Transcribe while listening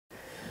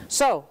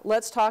So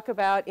let's talk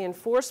about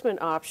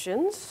enforcement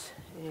options,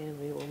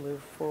 and we will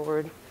move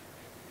forward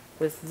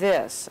with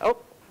this. Oh,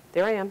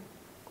 there I am.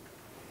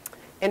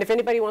 And if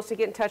anybody wants to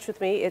get in touch with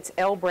me, it's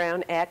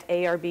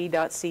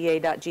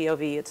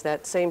lbrown@arb.ca.gov. It's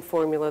that same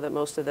formula that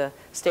most of the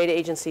state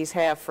agencies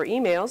have for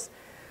emails.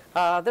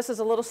 This is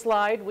a little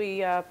slide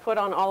we put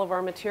on all of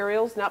our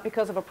materials, not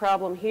because of a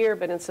problem here,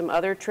 but in some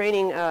other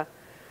training that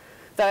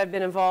I've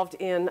been involved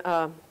in.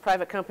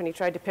 Private company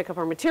tried to pick up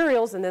our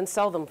materials and then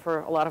sell them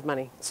for a lot of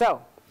money.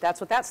 So that's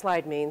what that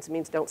slide means. It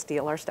means don't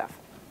steal our stuff.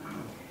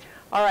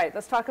 All right,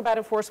 let's talk about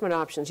enforcement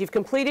options. You've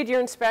completed your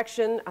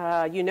inspection.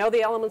 You know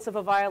the elements of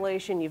a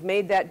violation. You've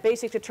made that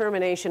basic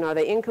determination. Are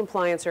they in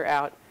compliance or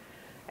out?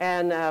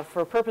 And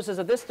for purposes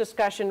of this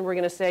discussion, we're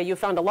going to say you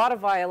found a lot of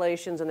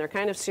violations and they're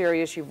kind of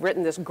serious. You've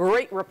written this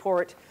great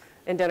report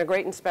and done a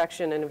great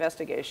inspection and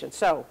investigation.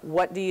 So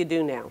what do you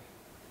do now?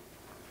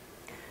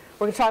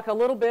 We're going to talk a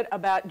little bit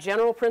about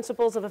general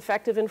principles of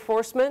effective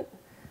enforcement.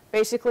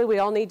 Basically, we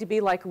all need to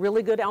be like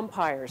really good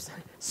umpires.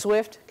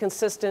 Swift,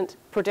 consistent,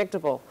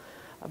 predictable.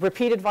 A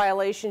repeated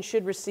violation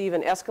should receive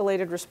an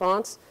escalated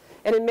response.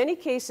 And in many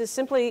cases,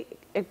 simply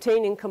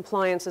obtaining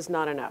compliance is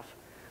not enough.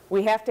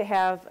 We have to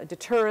have a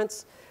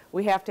deterrence.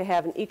 We have to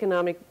have an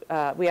economic,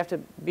 we have to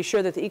be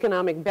sure that the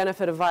economic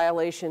benefit of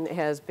violation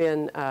has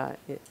been,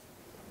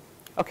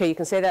 okay, you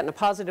can say that in a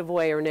positive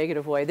way or a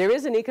negative way. There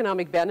is an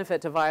economic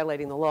benefit to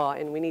violating the law,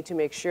 and we need to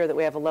make sure that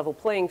we have a level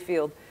playing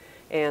field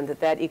and that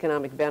that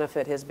economic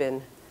benefit has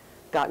been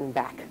gotten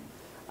back.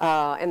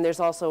 And there's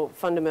also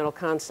fundamental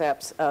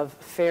concepts of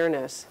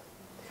fairness.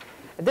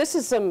 This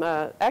is some,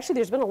 actually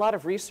there's been a lot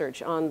of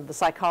research on the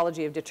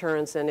psychology of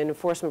deterrence and in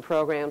enforcement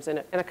programs,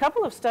 and a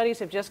couple of studies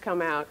have just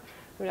come out.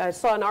 I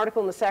saw an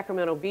article in the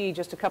Sacramento Bee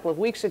just a couple of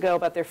weeks ago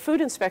about their food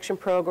inspection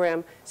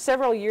program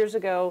several years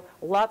ago,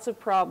 lots of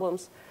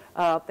problems.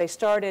 They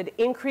started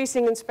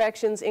increasing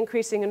inspections,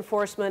 increasing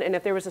enforcement, and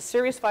if there was a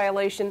serious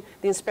violation,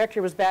 the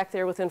inspector was back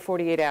there within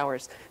 48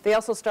 hours. They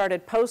also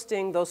started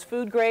posting those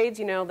food grades,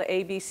 you know, the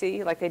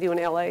ABC, like they do in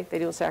LA, they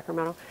do in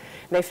Sacramento,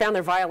 and they found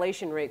their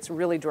violation rates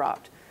really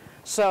dropped.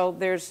 So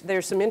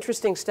there's some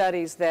interesting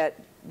studies that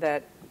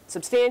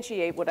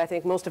substantiate what I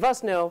think most of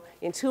us know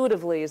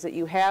intuitively, is that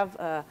you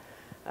have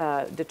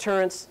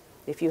deterrence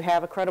if you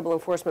have a credible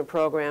enforcement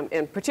program,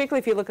 and particularly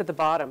if you look at the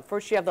bottom.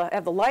 First, you have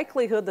the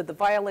likelihood that the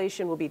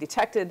violation will be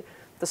detected,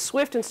 the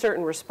swift and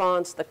certain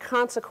response, the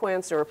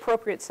consequence or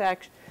appropriate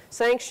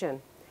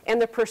sanction,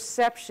 and the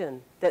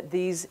perception that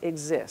these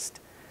exist.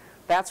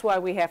 That's why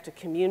we have to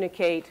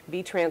communicate,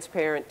 be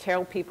transparent,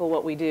 tell people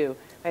what we do.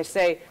 I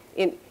say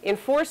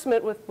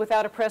enforcement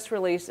without a press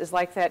release is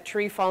like that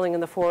tree falling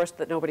in the forest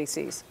that nobody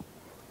sees.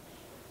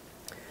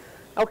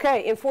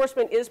 Okay,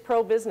 enforcement is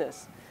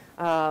pro-business.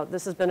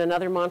 This has been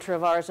another mantra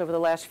of ours over the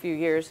last few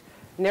years.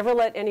 Never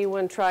let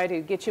anyone try to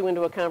get you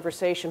into a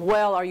conversation,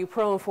 well, are you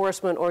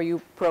pro-enforcement or are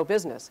you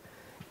pro-business?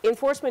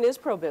 Enforcement is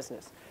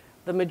pro-business.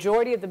 The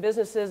majority of the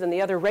businesses and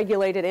the other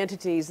regulated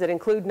entities that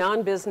include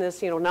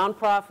non-business, you know,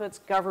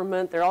 nonprofits,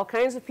 government, there are all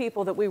kinds of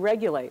people that we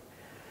regulate.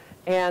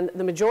 And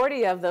the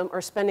majority of them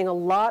are spending a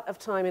lot of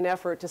time and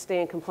effort to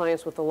stay in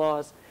compliance with the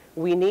laws.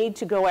 We need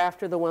to go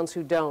after the ones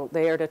who don't.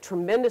 They are at a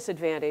tremendous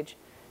advantage.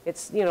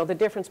 It's, you know, the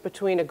difference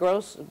between the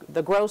gross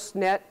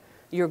net,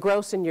 your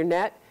gross and your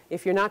net.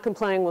 If you're not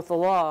complying with the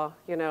law,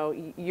 you know,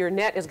 your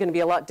net is going to be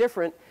a lot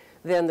different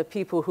than the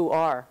people who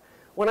are.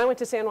 When I went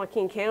to San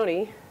Joaquin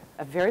County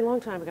a very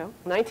long time ago,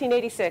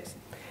 1986,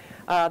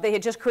 they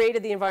had just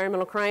created the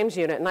Environmental Crimes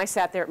Unit, and I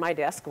sat there at my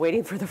desk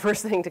waiting for the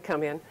first thing to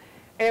come in.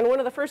 And one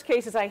of the first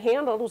cases I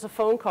handled was a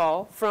phone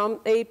call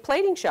from a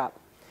plating shop.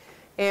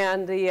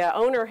 And the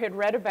owner had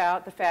read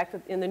about the fact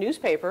that in the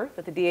newspaper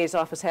that the DA's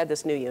office had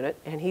this new unit,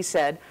 and he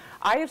said,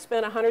 I have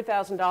spent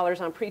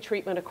 $100,000 on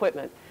pre-treatment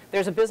equipment.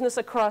 There's a business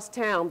across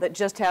town that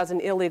just has an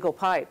illegal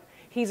pipe.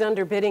 He's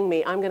underbidding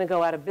me. I'm going to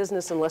go out of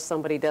business unless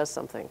somebody does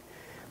something.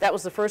 That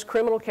was the first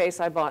criminal case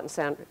I brought in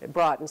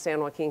San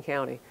Joaquin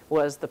County,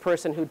 was the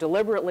person who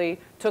deliberately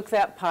took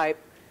that pipe,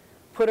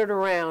 put it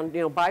around,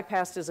 you know,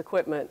 bypassed his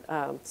equipment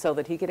so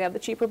that he could have the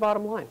cheaper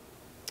bottom line.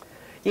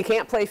 You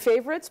can't play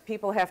favorites.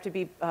 People have to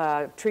be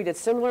treated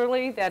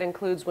similarly. That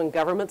includes when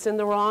government's in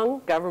the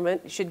wrong.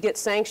 Government should get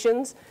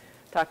sanctions.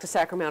 Talk to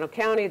Sacramento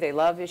County. They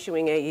love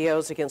issuing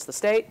AEOs against the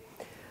state.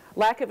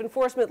 Lack of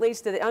enforcement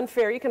leads to the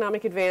unfair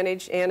economic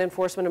advantage, and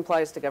enforcement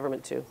applies to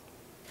government too.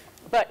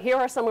 But here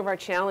are some of our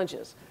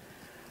challenges.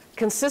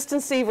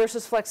 Consistency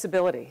versus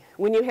flexibility.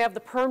 When you have the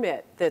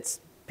permit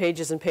that's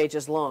pages and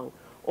pages long,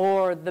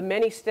 or the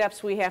many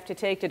steps we have to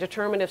take to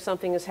determine if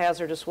something is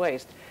hazardous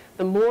waste,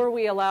 the more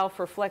we allow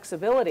for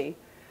flexibility,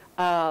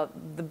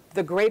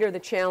 the greater the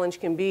challenge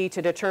can be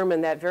to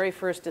determine that very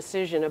first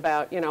decision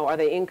about, you know, are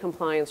they in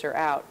compliance or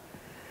out.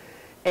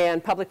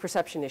 And public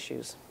perception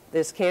issues.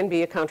 This can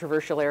be a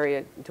controversial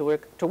area to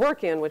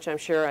work in, which I'm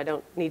sure I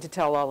don't need to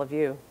tell all of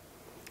you.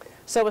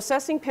 So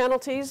assessing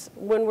penalties,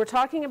 when we're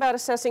talking about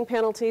assessing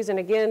penalties, and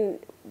again,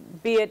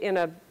 be it in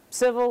a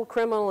civil,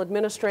 criminal,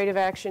 administrative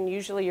action,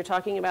 usually you're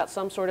talking about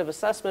some sort of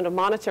assessment of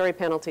monetary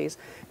penalties.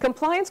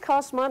 Compliance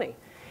costs money.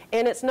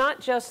 And it's not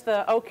just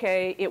the,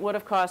 okay, it would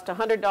have cost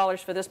 $100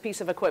 for this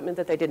piece of equipment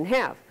that they didn't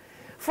have.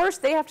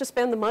 First, they have to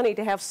spend the money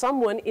to have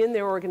someone in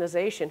their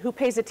organization who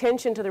pays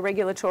attention to the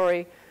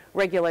regulatory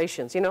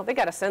regulations. You know, they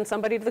got to send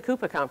somebody to the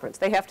CUPA conference.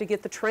 They have to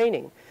get the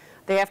training.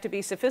 They have to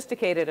be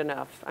sophisticated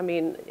enough. I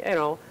mean, you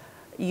know,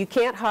 you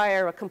can't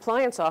hire a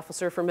compliance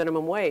officer for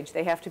minimum wage.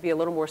 They have to be a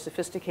little more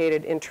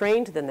sophisticated and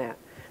trained than that.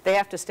 They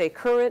have to stay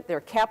current. Their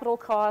capital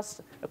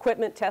costs,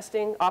 equipment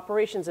testing,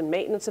 operations and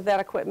maintenance of that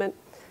equipment,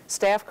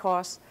 staff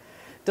costs,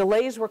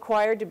 delays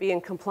required to be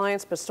in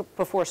compliance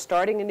before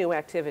starting a new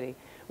activity.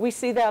 We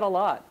see that a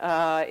lot.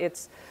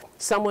 It's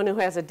someone who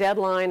has a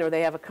deadline or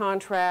they have a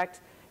contract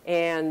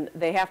and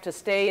they have to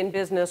stay in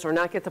business or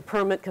not get the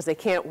permit because they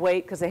can't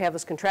wait because they have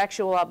this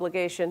contractual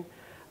obligation.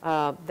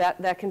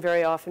 That can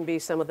very often be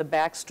some of the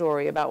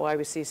backstory about why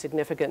we see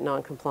significant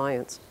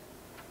noncompliance.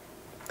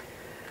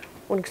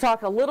 When we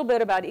talk a little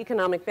bit about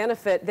economic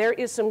benefit, there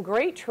is some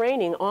great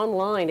training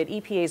online at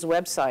EPA's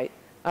website.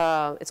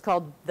 It's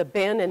called the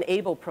Ben and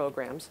Able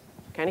programs.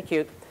 Kind of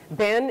cute.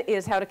 Ben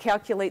is how to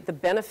calculate the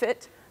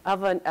benefit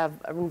of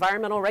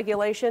environmental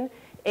regulation.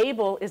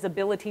 Able is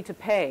ability to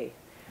pay.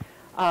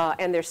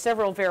 And there's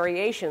several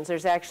variations.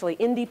 There's actually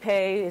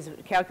IndyPay is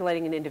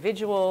calculating an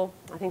individual.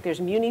 I think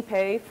there's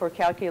MuniPay for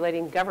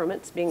calculating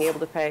governments being able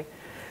to pay.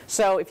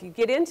 So if you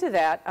get into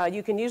that,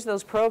 you can use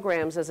those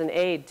programs as an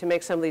aid to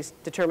make some of these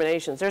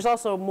determinations. There's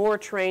also more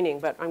training,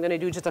 but I'm going to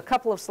do just a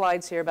couple of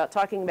slides here about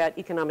talking about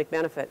economic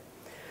benefit.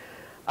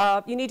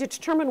 You need to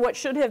determine what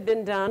should have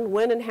been done,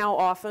 when and how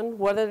often,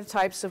 what are the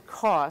types of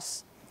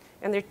costs.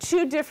 And there are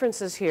two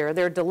differences here.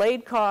 There are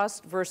delayed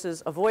cost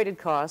versus avoided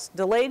cost.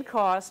 Delayed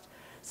cost,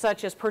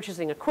 such as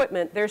purchasing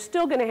equipment, they're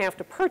still going to have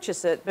to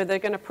purchase it, but they're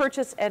going to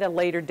purchase at a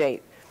later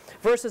date.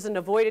 Versus an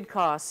avoided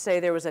cost, say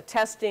there was a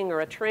testing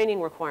or a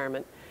training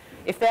requirement.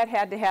 If that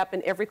had to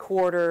happen every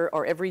quarter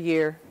or every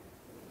year,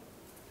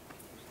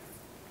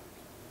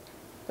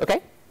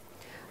 okay,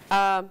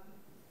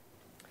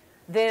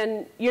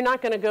 then you're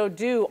not going to go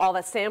do all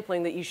that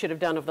sampling that you should have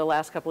done over the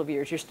last couple of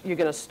years. You're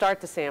going to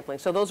start the sampling.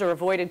 So those are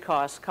avoided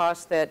costs,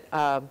 costs that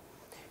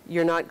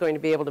you're not going to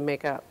be able to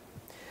make up.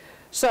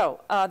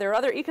 So there are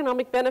other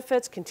economic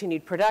benefits,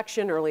 continued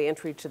production, early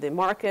entry to the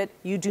market.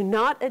 You do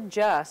not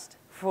adjust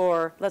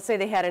for, let's say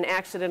they had an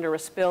accident or a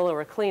spill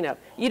or a cleanup.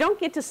 You don't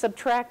get to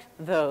subtract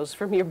those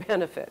from your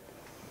benefit.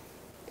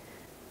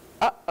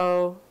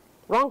 Uh-oh,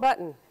 wrong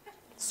button,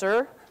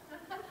 sir.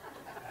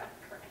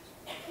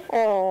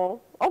 Oh,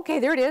 okay,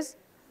 there it is.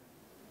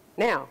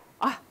 Now,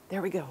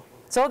 there we go.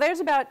 So there's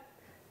about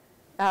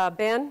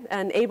Ben,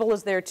 and Able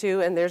is there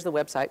too, and there's the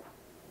website.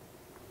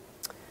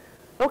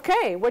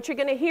 Okay, what you're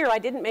going to hear, I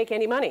didn't make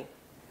any money.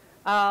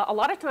 A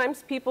lot of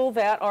times people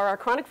that are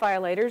chronic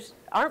violators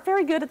aren't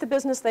very good at the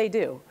business they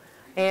do.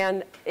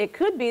 And it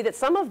could be that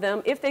some of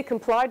them, if they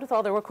complied with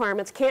all the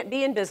requirements, can't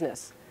be in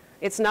business.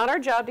 It's not our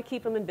job to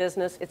keep them in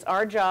business. It's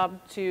our job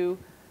to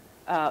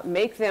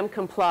make them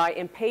comply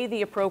and pay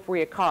the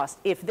appropriate cost.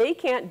 If they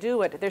can't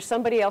do it, there's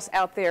somebody else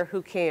out there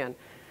who can.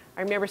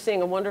 I remember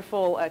seeing a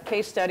wonderful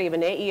case study of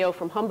an AEO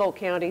from Humboldt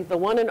County, the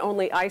one and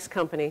only ice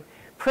company,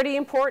 pretty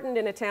important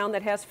in a town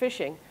that has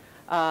fishing.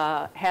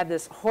 Had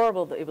this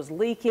horrible, it was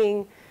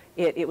leaking,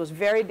 it was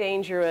very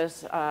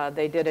dangerous.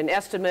 They did an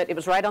estimate, it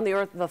was right on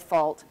the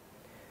fault.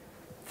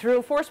 Through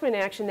enforcement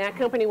action, that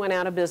company went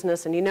out of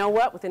business, and you know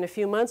what? Within a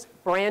few months,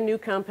 brand new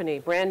company,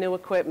 brand new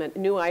equipment,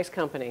 new ice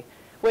company.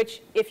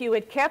 Which, if you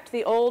had kept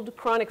the old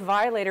chronic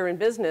violator in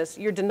business,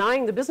 you're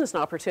denying the business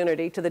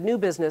opportunity to the new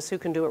business who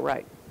can do it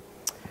right.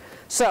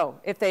 So,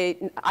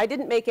 I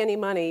didn't make any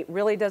money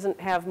really doesn't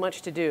have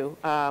much to do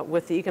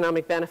with the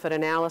economic benefit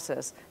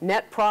analysis.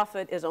 Net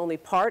profit is only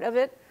part of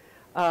it.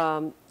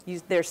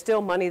 There's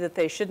still money that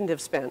they shouldn't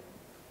have spent.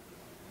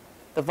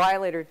 The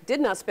violator did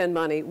not spend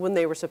money when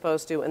they were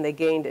supposed to, and they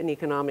gained an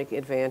economic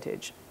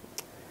advantage.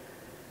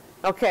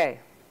 Okay.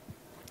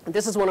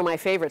 This is one of my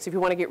favorites. If you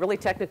want to get really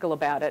technical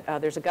about it,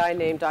 there's a guy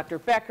named Dr.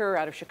 Becker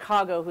out of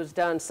Chicago who's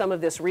done some of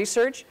this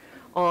research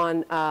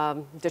on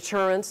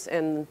deterrence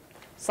and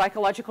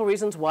psychological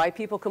reasons why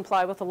people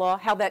comply with the law,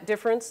 how that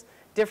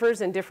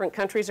differs in different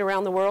countries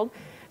around the world.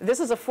 This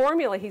is a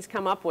formula he's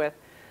come up with,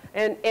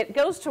 and it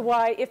goes to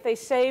why if they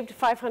saved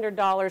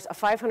 $500, a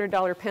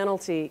 $500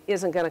 penalty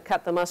isn't going to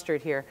cut the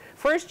mustard here.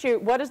 First,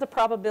 what is the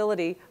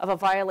probability of a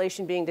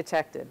violation being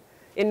detected?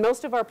 In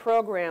most of our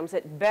programs,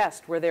 at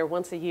best, we're there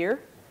once a year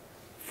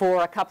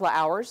for a couple of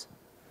hours.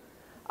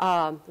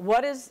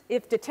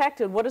 If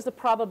detected, what is the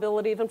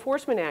probability of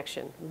enforcement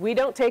action? We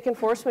don't take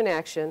enforcement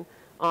action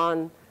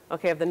on,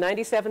 okay, of the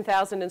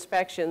 97,000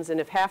 inspections, and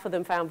if half of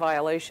them found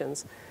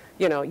violations,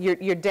 you know,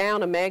 you're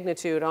down a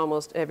magnitude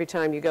almost every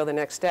time you go the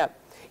next step.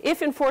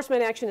 If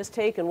enforcement action is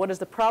taken, what is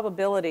the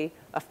probability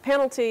of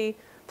penalty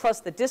plus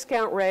the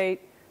discount rate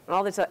and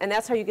all this, and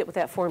that's how you get with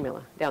that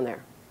formula down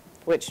there,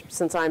 which,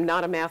 since I'm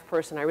not a math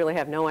person, I really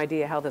have no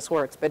idea how this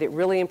works, but it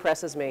really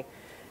impresses me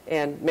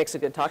and makes a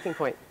good talking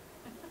point.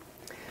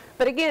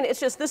 But again, it's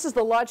just, this is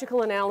the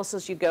logical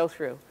analysis you go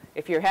through.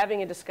 If you're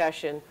having a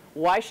discussion,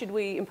 why should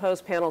we impose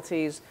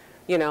penalties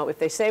You know, if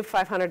they saved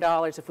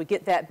 $500, if we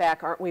get that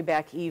back, aren't we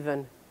back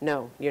even?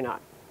 No, you're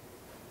not.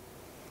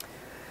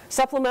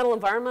 Supplemental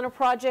environmental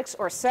projects,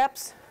 or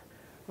SEPs.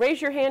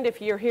 Raise your hand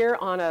if you're here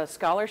on a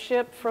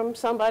scholarship from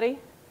somebody.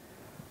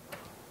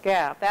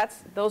 Yeah,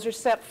 those are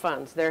SEP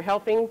funds. They're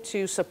helping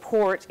to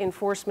support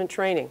enforcement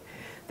training.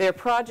 They're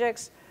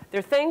projects,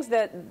 they're things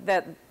that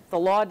the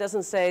law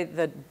doesn't say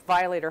the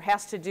violator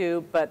has to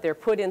do, but they're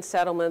put in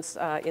settlements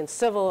in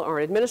civil or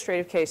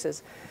administrative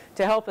cases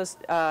to help us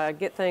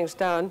get things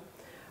done.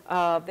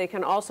 They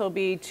can also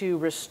be to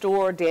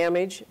restore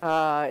damage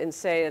and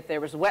say that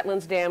there was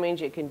wetlands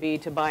damage. It can be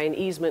to buy an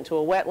easement to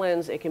a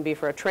wetlands. It can be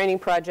for a training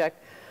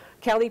project.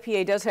 Cal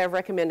EPA does have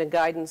recommended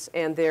guidance,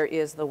 and there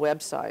is the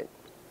website.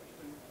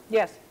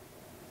 Yes?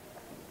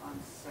 On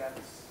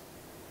SEPs,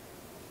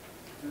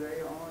 do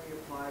they only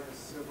apply to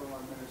civil,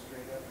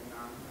 administrative, and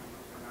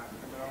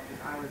non-criminal?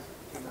 I was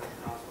thinking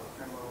of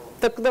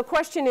criminal. The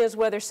question is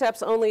whether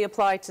SEPs only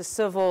apply to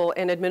civil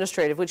and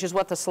administrative, which is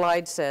what the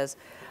slide says.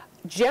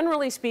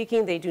 Generally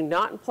speaking, they do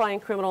not apply in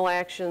criminal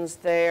actions.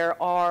 There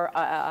are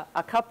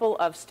a couple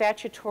of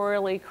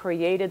statutorily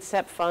created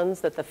SEP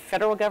funds that the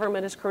federal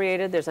government has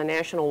created. There's a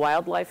National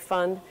Wildlife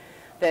Fund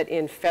that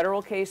in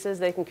federal cases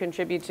they can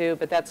contribute to,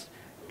 but that's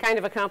kind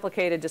of a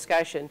complicated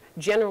discussion.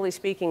 Generally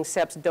speaking,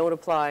 SEPs don't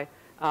apply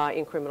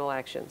in criminal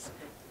actions.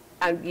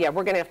 And yeah,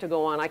 we're going to have to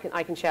go on. I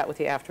can chat with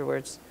you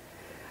afterwards.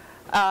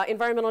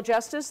 Environmental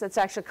justice, that's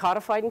actually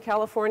codified in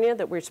California,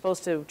 that we're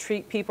supposed to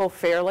treat people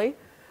fairly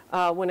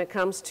when it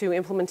comes to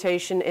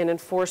implementation and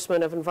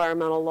enforcement of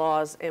environmental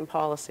laws and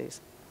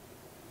policies.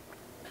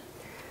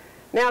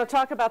 Now to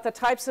talk about the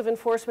types of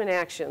enforcement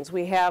actions,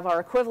 we have our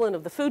equivalent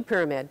of the food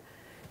pyramid.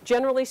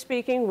 Generally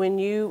speaking,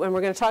 and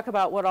we're going to talk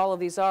about what all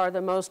of these are,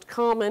 the most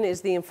common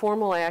is the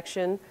informal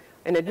action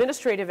and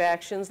administrative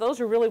actions. Those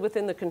are really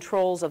within the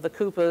controls of the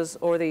CUPAs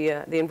or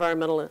the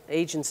environmental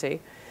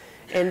agency.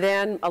 And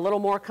then a little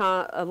more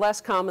less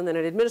common than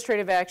an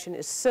administrative action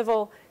is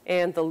civil,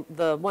 and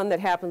the one that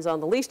happens on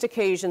the least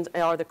occasions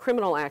are the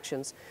criminal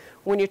actions.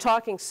 When you're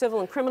talking civil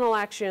and criminal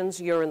actions,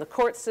 you're in the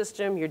court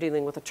system, you're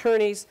dealing with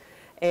attorneys,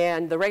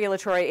 and the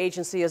regulatory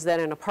agency is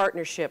then in a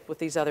partnership with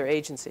these other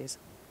agencies.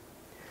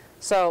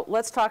 So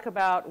let's talk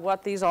about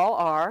what these all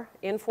are.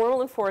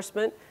 Informal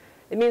enforcement,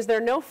 it means there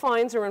are no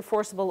fines or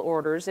enforceable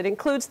orders. It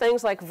includes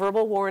things like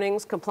verbal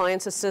warnings,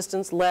 compliance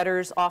assistance,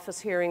 letters, office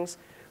hearings,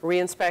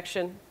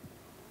 reinspection.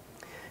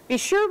 Be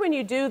sure when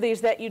you do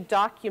these that you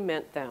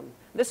document them.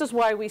 This is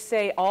why we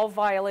say all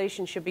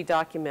violations should be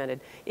documented.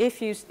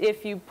 If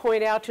you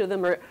point out to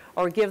them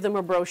or give them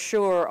a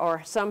brochure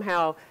or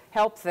somehow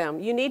help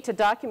them, you need to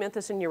document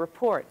this in your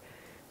report.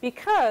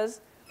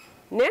 Because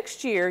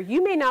next year,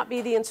 you may not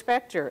be the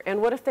inspector,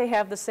 and what if they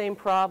have the same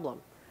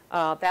problem?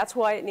 That's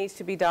why it needs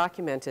to be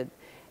documented.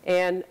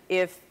 And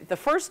if the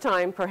first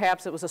time,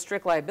 perhaps it was a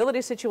strict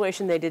liability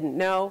situation, they didn't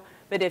know,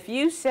 but if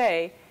you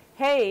say,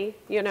 hey,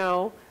 you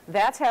know,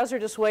 that's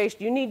hazardous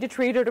waste, you need to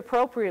treat it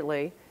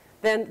appropriately,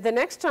 then the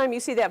next time you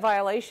see that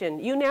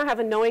violation, you now have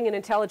a knowing and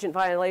intelligent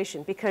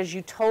violation because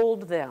you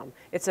told them.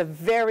 It's a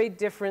very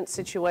different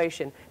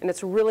situation, and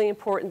it's really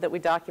important that we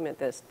document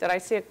this. Did I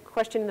see a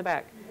question in the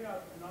back? You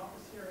have an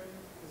office hearing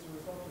as a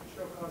result of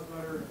show cause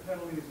letter and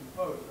penalties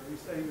imposed. Are you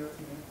saying that's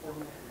an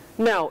informal?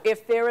 No.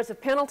 If there is a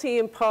penalty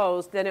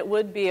imposed, then it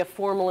would be a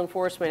formal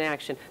enforcement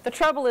action. The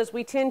trouble is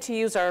we tend to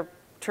use our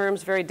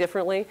terms very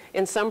differently.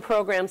 In some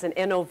programs, an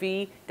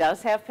NOV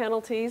does have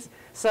penalties,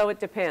 so it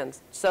depends.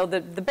 So the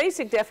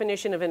basic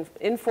definition of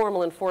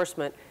informal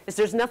enforcement is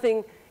there's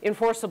nothing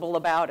enforceable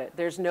about it.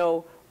 There's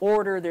no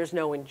order, there's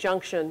no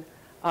injunction,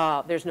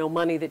 there's no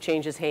money that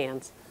changes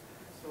hands.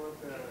 So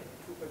if the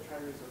CUPA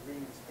charges a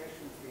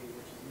reinspection fee,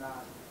 which is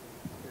not,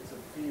 it's a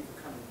fee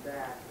for coming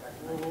back, that's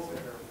not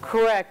considered.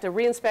 Correct. A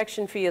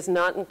reinspection fee is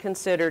not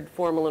considered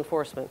formal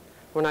enforcement.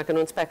 We're not going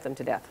to inspect them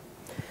to death.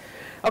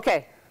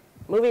 Okay.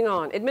 Moving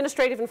on,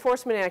 administrative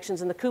enforcement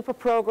actions in the CUPA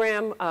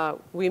program,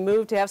 we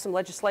moved to have some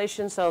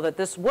legislation so that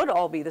this would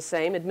all be the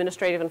same,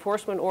 administrative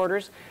enforcement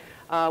orders.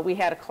 We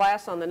had a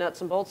class on the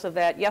nuts and bolts of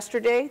that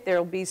yesterday. There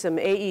will be some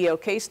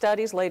AEO case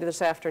studies later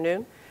this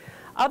afternoon.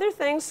 Other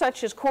things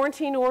such as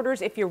quarantine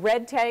orders, if you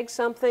red tag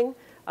something,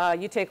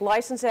 you take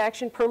license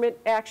action, permit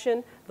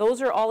action,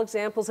 those are all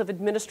examples of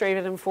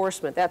administrative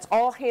enforcement. That's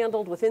all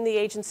handled within the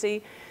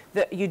agency.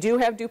 You do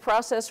have due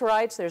process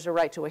rights. There's a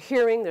right to a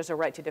hearing. There's a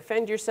right to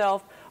defend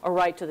yourself, a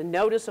right to the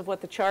notice of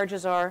what the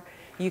charges are.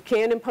 You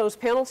can impose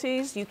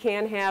penalties. You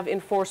can have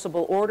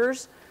enforceable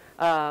orders.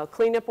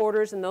 Cleanup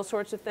orders and those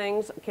sorts of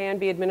things can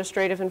be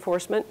administrative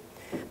enforcement.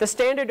 The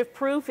standard of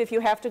proof, if you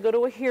have to go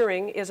to a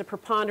hearing, is a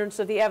preponderance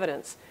of the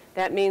evidence.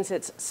 That means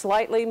it's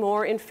slightly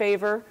more in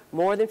favor,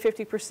 more than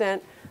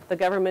 50%. The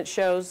government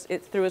shows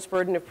it through its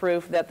burden of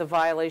proof that the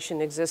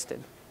violation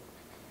existed.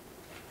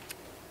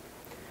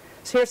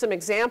 So here's some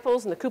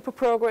examples in the CUPA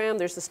program.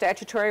 There's the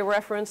statutory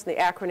reference, the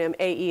acronym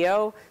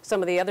AEO.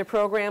 Some of the other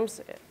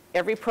programs,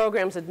 every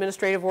program's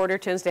administrative order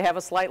tends to have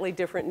a slightly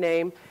different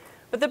name.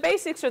 But the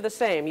basics are the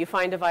same. You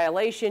find a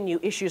violation, you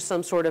issue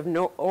some sort of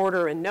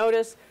order and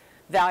notice.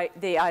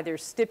 they either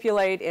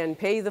stipulate and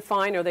pay the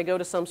fine or they go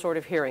to some sort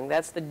of hearing.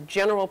 That's the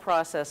general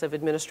process of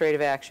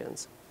administrative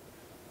actions.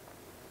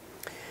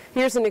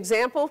 Here's an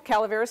example.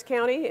 Calaveras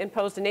County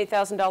imposed an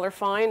 $8,000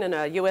 fine and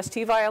a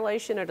UST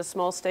violation at a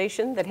small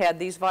station that had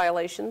these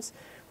violations: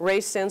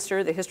 race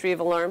sensor, the history of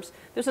alarms.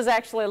 This is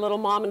actually a little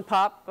mom and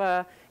pop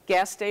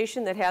gas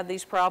station that had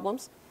these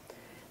problems.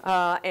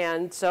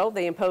 And so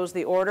they imposed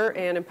the order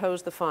and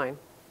imposed the fine.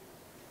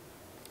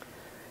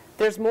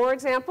 There's more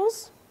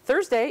examples.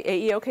 Thursday,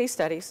 AEO case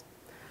studies.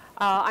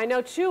 I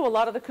know, too, a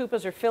lot of the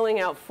CUPAs are filling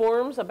out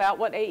forms about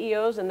what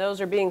AEOs, and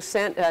those are being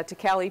sent to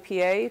Cal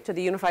EPA, to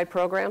the Unified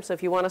Program. So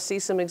if you want to see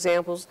some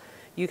examples,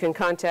 you can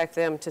contact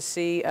them to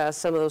see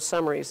some of those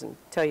summaries and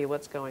tell you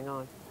what's going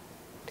on.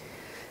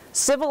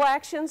 Civil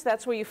actions,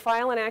 that's where you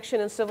file an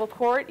action in civil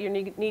court. You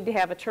need to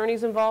have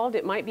attorneys involved.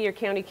 It might be your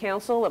county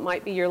counsel. It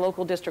might be your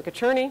local district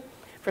attorney.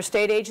 For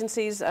state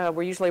agencies,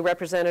 we're usually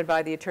represented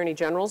by the Attorney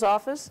General's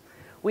office.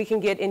 We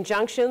can get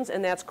injunctions,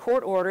 and that's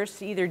court orders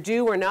to either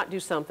do or not do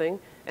something.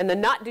 And the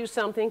not do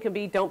something can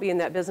be don't be in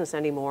that business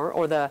anymore,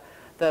 or the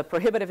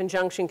prohibitive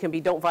injunction can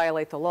be don't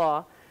violate the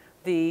law.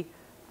 The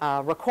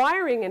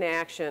requiring an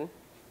action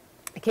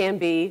can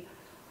be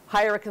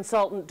hire a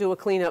consultant, do a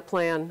cleanup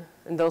plan,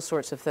 and those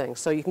sorts of things.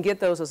 So you can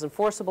get those as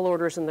enforceable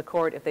orders in the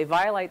court. If they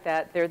violate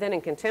that, they're then in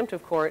contempt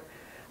of court,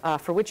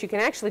 for which you can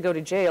actually go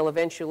to jail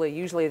eventually.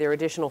 Usually there are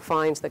additional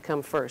fines that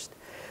come first.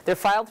 They're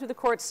filed through the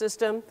court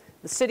system.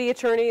 The city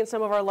attorney in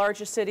some of our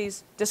largest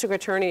cities, district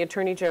attorney,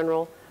 attorney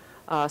general,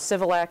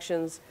 civil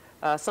actions.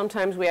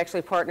 Sometimes we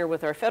actually partner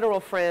with our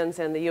federal friends,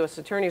 and the U.S.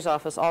 Attorney's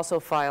Office also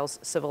files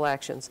civil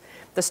actions.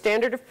 The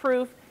standard of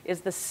proof is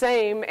the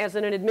same as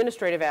in an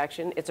administrative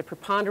action. It's a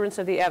preponderance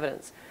of the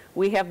evidence.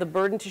 We have the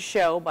burden to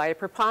show by a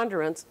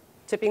preponderance,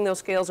 tipping those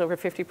scales over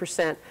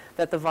 50%,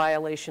 that the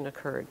violation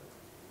occurred.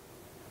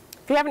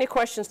 If you have any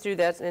questions through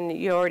that, and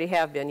you already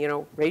have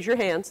been, raise your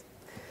hands.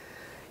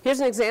 Here's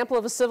an example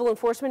of a civil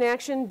enforcement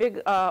action.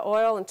 Big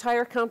oil and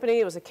tire company.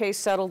 It was a case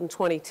settled in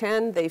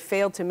 2010. They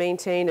failed to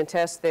maintain and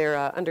test their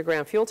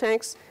underground fuel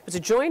tanks. It was a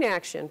joint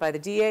action by the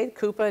DA,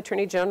 CUPA,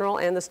 Attorney General,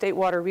 and the State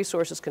Water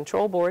Resources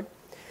Control Board.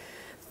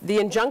 The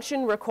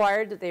injunction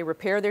required that they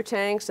repair their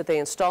tanks, that they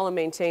install and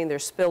maintain their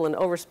spill and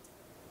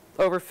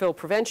overfill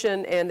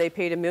prevention, and they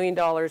paid $1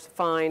 million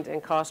fine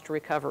and cost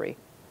recovery.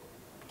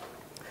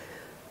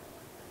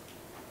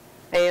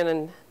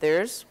 And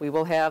we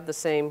will have the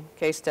same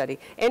case study.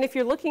 And if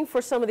you're looking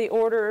for some of the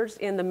orders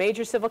in the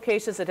major civil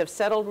cases that have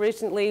settled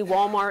recently,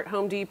 Walmart,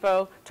 Home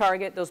Depot,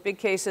 Target, those big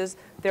cases,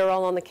 they're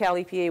all on the Cal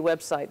EPA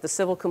website, the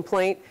civil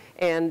complaint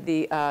and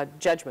the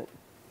judgment.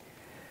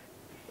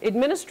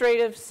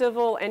 Administrative,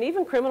 civil, and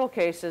even criminal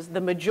cases,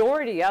 the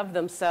majority of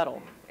them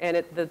settle.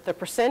 And the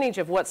percentage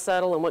of what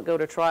settle and what go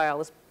to trial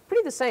is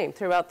pretty the same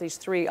throughout these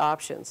three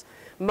options.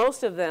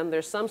 Most of them,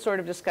 there's some sort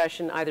of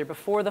discussion either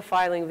before the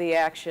filing of the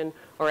action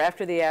or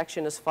after the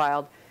action is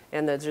filed,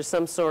 and there's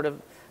some sort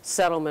of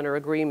settlement or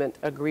agreement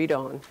agreed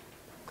on.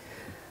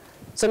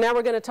 So now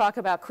we're going to talk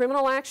about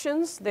criminal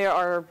actions. There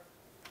are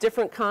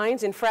different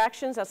kinds.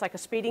 Infractions, that's like a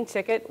speeding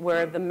ticket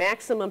where the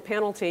maximum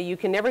penalty, you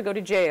can never go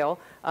to jail.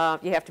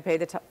 You have to pay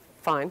the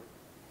fine.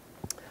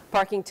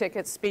 Parking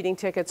tickets, speeding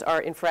tickets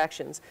are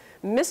infractions.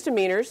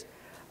 Misdemeanors,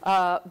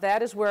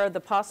 that is where the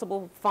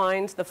possible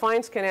fines, the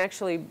fines can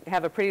actually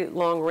have a pretty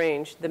long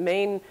range. The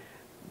main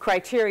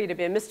criteria to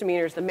be a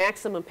misdemeanor is the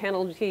maximum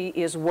penalty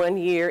is 1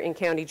 year in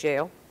county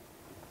jail.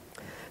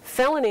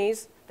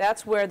 Felonies,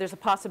 that's where there's a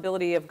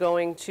possibility of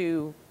going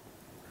to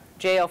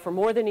jail for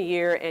more than a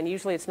year, and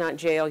usually it's not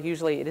jail,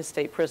 usually it is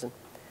state prison.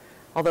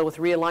 Although with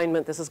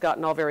realignment, this has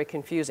gotten all very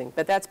confusing.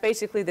 But that's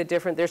basically the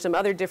difference. There's some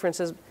other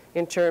differences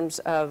in terms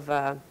of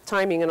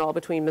timing and all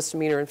between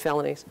misdemeanor and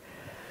felonies.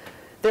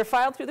 They're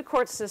filed through the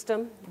court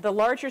system. The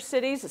larger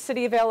cities, the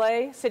City of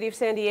LA, City of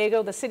San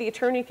Diego, the city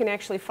attorney can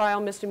actually file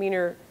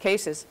misdemeanor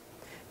cases.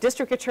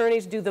 District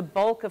attorneys do the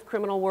bulk of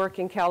criminal work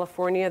in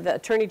California. The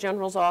Attorney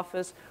General's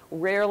office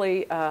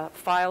rarely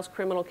files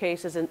criminal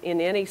cases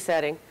in any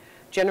setting.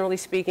 Generally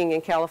speaking,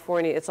 in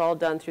California, it's all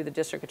done through the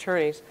district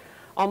attorneys.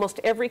 Almost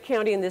every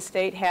county in this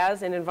state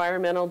has an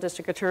environmental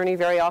district attorney.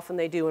 Very often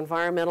they do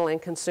environmental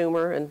and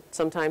consumer and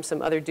sometimes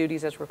some other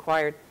duties as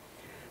required.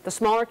 The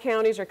smaller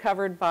counties are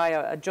covered by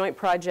a joint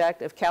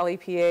project of Cal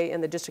EPA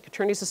and the District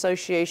Attorneys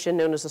Association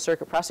known as the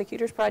Circuit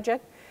Prosecutors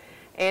Project.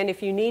 And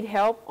if you need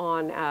help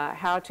on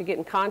how to get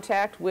in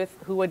contact with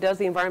who does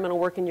the environmental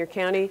work in your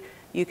county,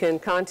 you can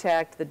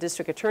contact the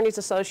District Attorneys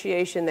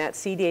Association at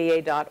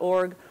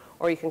cdaa.org,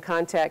 or you can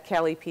contact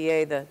Cal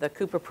EPA, the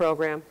CUPA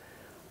program,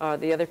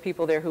 the other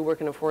people there who work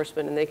in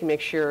enforcement, and they can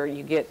make sure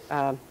you get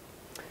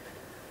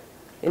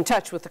in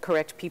touch with the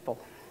correct people.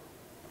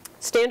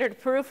 Standard of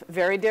proof,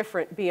 very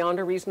different, beyond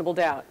a reasonable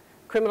doubt.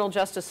 Criminal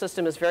justice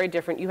system is very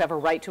different. You have a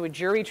right to a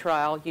jury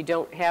trial. You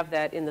don't have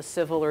that in the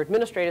civil or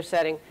administrative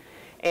setting,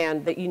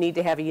 and that you need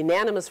to have a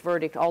unanimous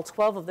verdict. All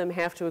 12 of them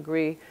have to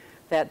agree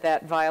that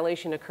that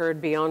violation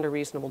occurred beyond a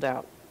reasonable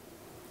doubt.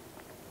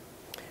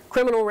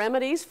 Criminal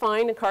remedies,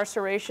 fine,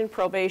 incarceration,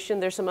 probation.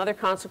 There's some other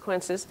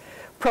consequences.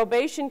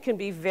 Probation can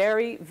be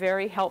very,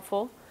 very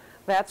helpful.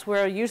 That's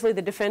where usually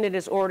the defendant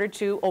is ordered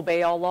to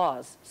obey all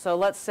laws. So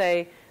let's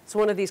say it's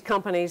one of these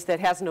companies that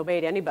hasn't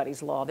obeyed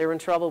anybody's law. They're in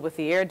trouble with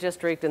the air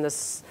district and the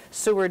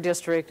sewer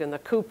district and the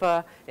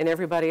CUPA and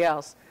everybody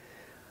else.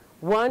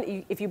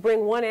 If you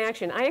bring one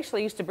action, I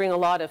actually used to bring a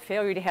lot of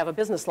failure to have a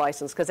business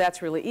license because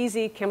that's really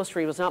easy.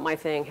 Chemistry was not my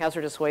thing.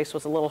 Hazardous waste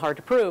was a little hard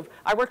to prove.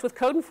 I worked with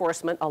code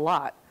enforcement a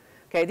lot.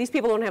 Okay, these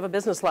people don't have a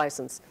business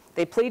license.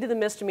 They plead to the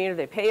misdemeanor,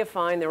 they pay a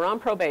fine, they're on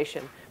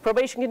probation.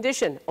 Probation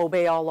condition,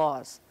 obey all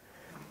laws.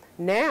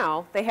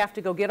 Now they have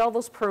to go get all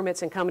those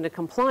permits and come into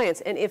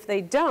compliance, and if they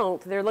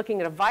don't, they're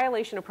looking at a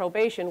violation of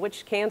probation,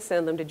 which can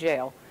send them to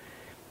jail.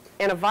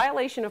 And a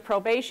violation of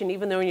probation,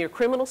 even though in your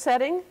criminal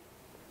setting,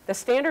 the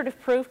standard of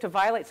proof to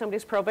violate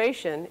somebody's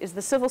probation is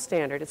the civil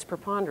standard. It's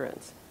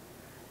preponderance.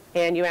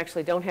 And you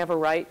actually don't have a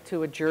right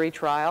to a jury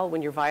trial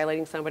when you're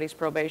violating somebody's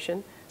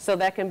probation. So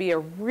that can be a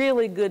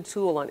really good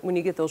tool when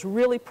you get those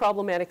really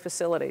problematic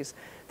facilities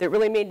that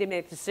really need to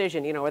make a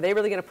decision. You know, are they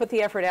really going to put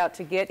the effort out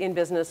to get in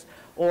business,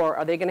 or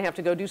are they going to have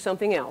to go do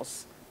something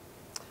else?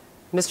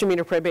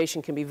 Misdemeanor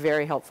probation can be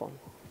very helpful.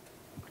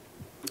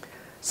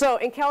 So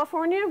in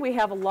California, we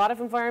have a lot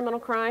of environmental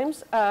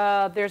crimes.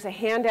 There's a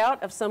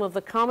handout of some of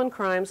the common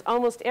crimes.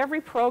 Almost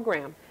every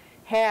program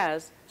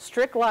has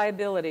strict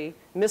liability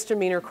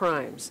misdemeanor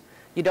crimes.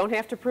 You don't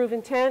have to prove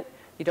intent.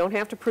 You don't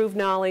have to prove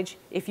knowledge.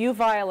 If you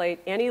violate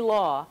any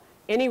law,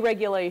 any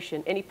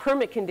regulation, any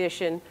permit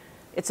condition,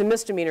 it's a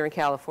misdemeanor in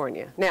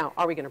California. Now,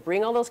 are we going to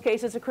bring all those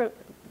cases,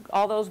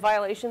 all those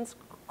violations?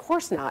 Of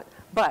course not.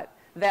 But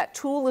that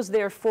tool is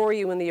there for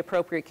you in the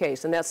appropriate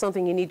case, and that's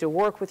something you need to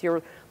work with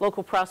your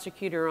local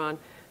prosecutor on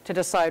to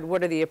decide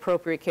what are the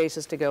appropriate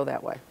cases to go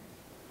that way.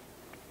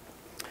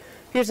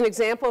 Here's an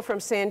example from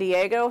San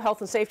Diego.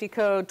 Health and Safety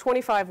Code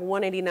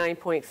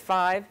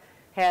 25189.5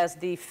 has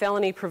the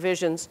felony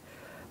provisions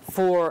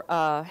for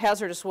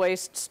hazardous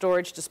waste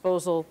storage,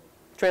 disposal,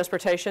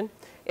 transportation.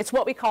 It's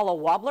what we call a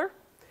wobbler.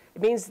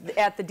 It means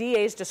at the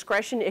DA's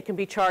discretion it can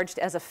be charged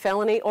as a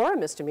felony or a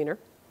misdemeanor.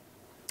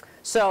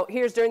 So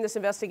here's during this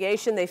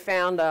investigation they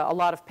found a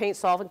lot of paint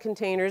solvent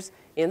containers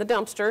in the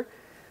dumpster.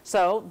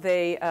 So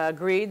they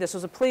agreed, this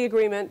was a plea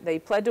agreement, they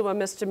pled to a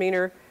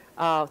misdemeanor,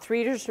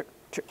 3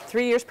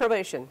 years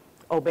probation,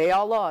 obey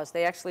all laws.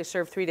 They actually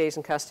served 3 days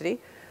in custody,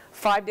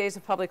 5 days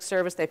of public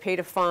service, they paid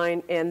a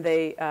fine, and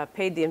they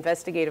paid the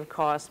investigative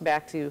costs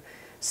back to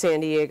San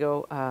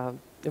Diego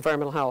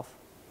Environmental Health.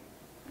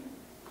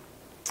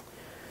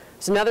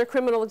 It's another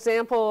criminal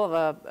example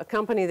of a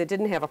company that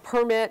didn't have a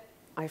permit.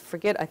 I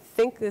forget, I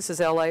think this is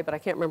LA, but I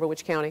can't remember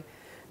which county.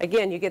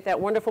 Again, you get that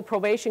wonderful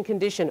probation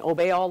condition,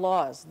 obey all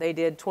laws. They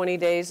did 20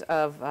 days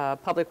of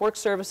public works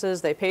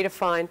services, they paid a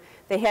fine.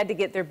 They had to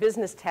get their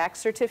business tax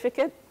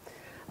certificate.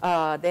 They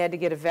had to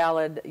get a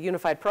valid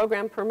unified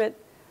program permit,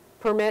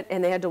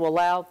 and they had to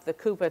allow the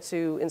CUPA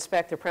to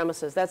inspect their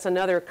premises. That's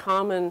another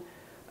common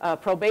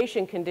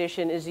probation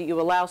condition, is that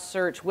you allow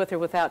search with or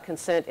without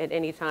consent at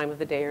any time of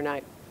the day or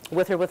night,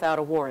 with or without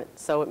a warrant.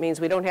 So it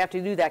means we don't have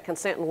to do that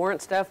consent and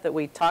warrant stuff that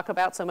we talk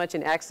about so much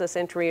in access,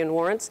 entry, and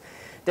warrants.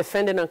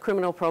 Defendant on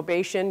criminal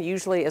probation,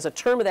 usually as a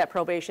term of that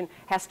probation,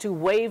 has to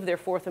waive their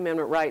Fourth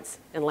Amendment rights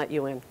and let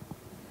you in.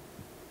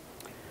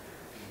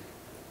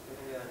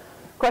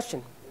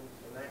 Question?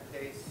 In that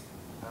case,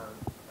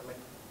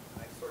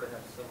 I sort of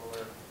have a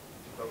similar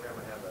program.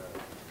 I have a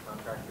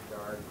contractor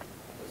guard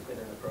that's been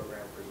in the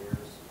program for years,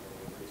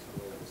 and we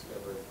recently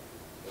discovered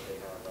that they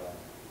have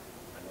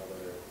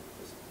another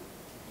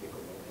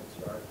vehicle maintenance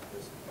yard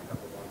just a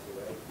couple months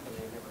away, and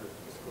they never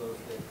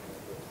disclosed it, and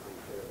it was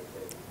pretty clear that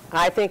they...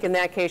 I think in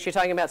that case you're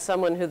talking about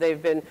someone who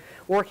they've been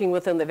working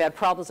with them, they've had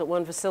problems at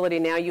one facility,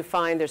 now you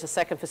find there's a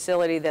second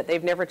facility that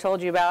they've never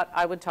told you about.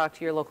 I would talk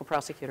to your local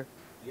prosecutor.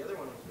 The other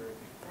one was very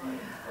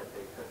compliant,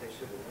 but they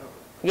should have known.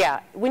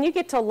 Yeah, when you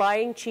get to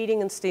lying,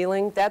 cheating, and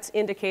stealing, that's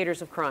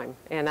indicators of crime,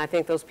 and I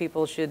think those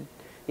people should,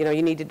 you know,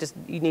 you need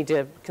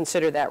to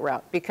consider that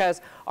route,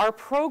 because our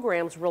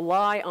programs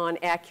rely on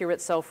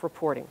accurate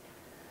self-reporting.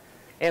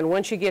 And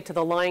once you get to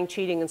the lying,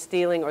 cheating, and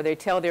stealing, or they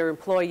tell their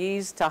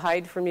employees to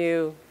hide from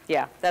you,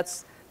 yeah,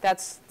 that's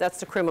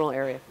the criminal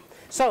area.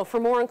 So for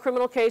more on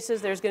criminal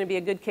cases, there's going to be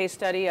a good case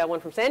study, one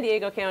from San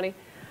Diego County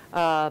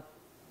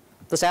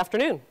this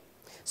afternoon.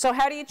 So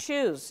how do you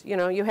choose? You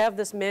know, you have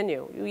this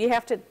menu. You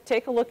have to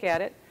take a look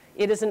at it.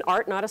 It is an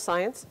art, not a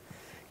science.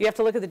 You have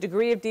to look at the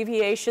degree of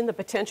deviation, the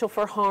potential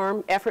for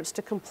harm, efforts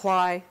to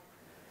comply.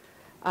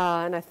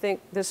 And I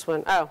think this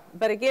one,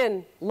 but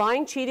again,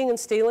 lying, cheating, and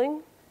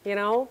stealing, you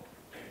know,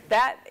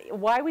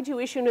 why would you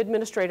issue an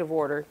administrative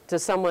order to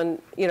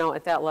someone, you know,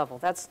 at that level?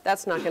 That's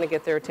not going to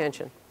get their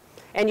attention.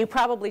 And you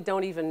probably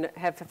don't even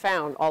have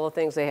found all the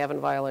things they have in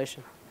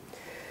violation.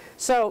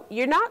 So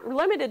you're not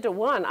limited to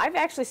one. I've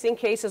actually seen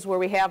cases where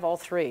we have all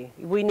three.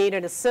 We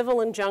needed a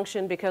civil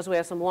injunction because we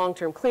have some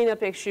long-term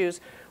cleanup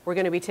issues. We're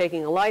going to be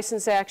taking a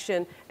license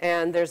action,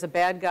 and there's a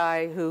bad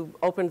guy who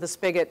opened the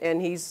spigot,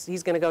 and he's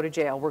going to go to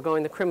jail. We're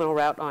going the criminal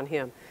route on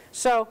him.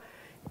 So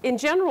in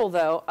general,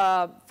 though,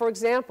 for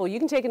example, you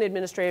can take an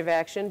administrative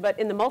action, but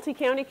in the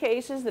multi-county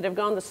cases that have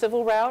gone the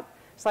civil route,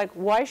 It's like,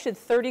 why should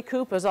 30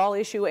 CUPAs all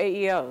issue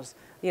AEOs?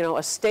 You know, a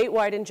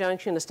statewide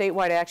injunction, a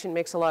statewide action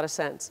makes a lot of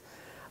sense.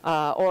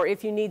 Or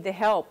if you need the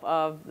help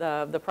of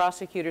the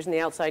prosecutors and the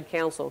outside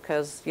counsel,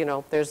 because, you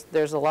know,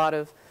 there's a lot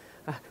of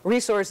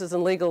resources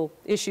and legal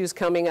issues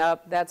coming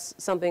up, that's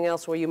something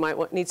else where you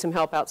might need some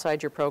help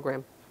outside your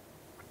program.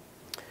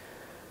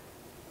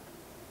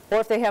 Or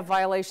if they have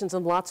violations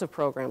in lots of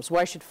programs,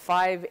 why should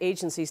 5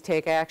 agencies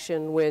take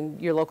action when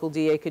your local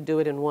DA could do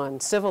it in one?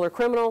 Civil or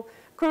criminal?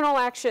 Criminal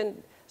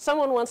action,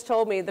 someone once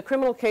told me the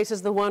criminal case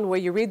is the one where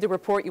you read the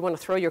report, you want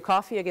to throw your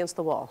coffee against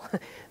the wall.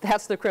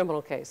 That's the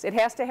criminal case. It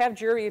has to have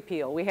jury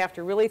appeal. We have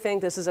to really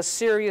think this is a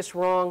serious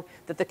wrong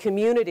that the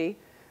community,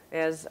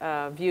 as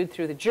viewed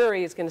through the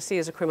jury, is going to see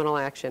as a criminal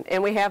action.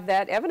 And we have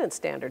that evidence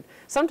standard.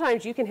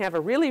 Sometimes you can have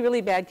a really,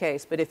 really bad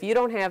case, but if you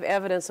don't have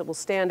evidence that will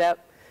stand up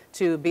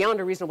to beyond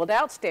a reasonable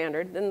doubt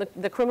standard, then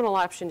the criminal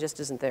option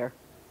just isn't there.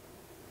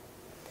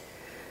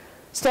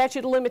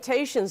 Statute of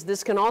limitations,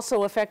 this can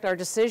also affect our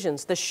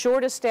decisions. The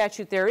shortest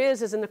statute there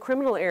is in the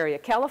criminal area.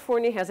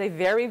 California has a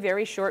very,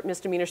 very short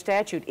misdemeanor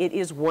statute. It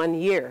is 1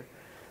 year.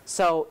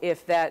 So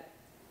if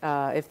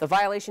the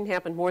violation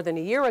happened more than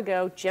a year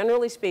ago,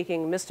 generally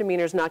speaking,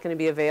 misdemeanor is not going to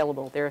be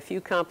available. There are a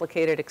few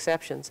complicated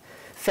exceptions.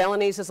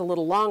 Felonies is a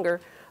little longer.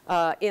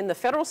 In the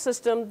federal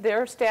system,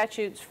 their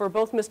statutes for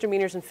both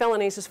misdemeanors and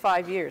felonies is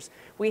 5 years.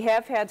 We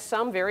have had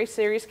some very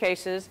serious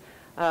cases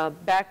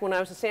back when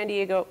I was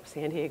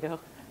in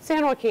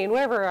San Joaquin,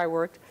 wherever I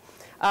worked.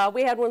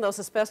 We had one of those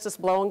asbestos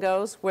blow and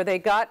goes where they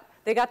got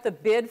the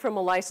bid from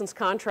a licensed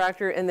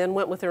contractor and then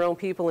went with their own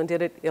people and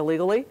did it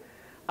illegally.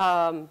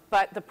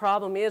 But the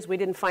problem is we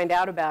didn't find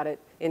out about it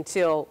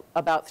until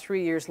about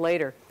 3 years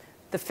later.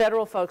 The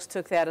federal folks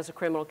took that as a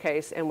criminal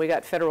case, and we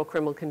got federal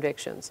criminal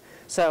convictions.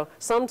 So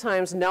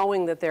sometimes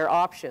knowing that there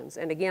are options,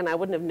 and again, I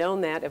wouldn't have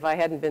known that if I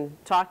hadn't been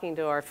talking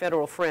to our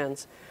federal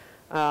friends.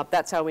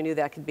 That's how we knew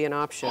that could be an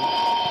option.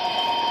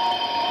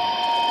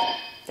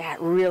 That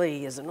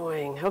really is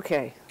annoying.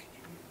 Okay.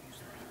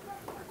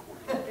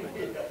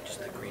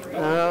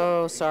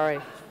 Oh, sorry.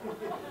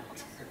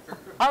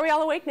 Are we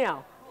all awake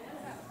now?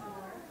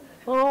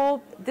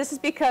 Oh, this is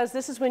because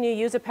this is when you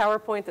use a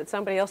PowerPoint that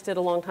somebody else did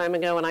a long time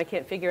ago and I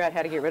can't figure out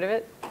how to get rid of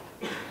it.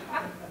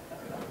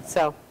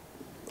 So,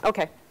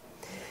 okay.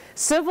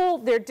 Civil,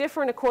 they're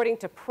different according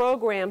to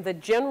program. The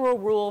general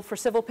rule for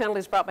civil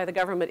penalties brought by the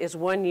government is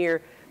 1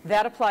 year.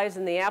 That applies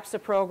in the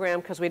APSA program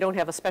because we don't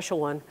have a special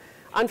one.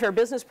 Unfair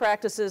business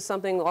practices,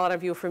 something a lot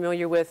of you are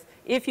familiar with.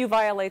 If you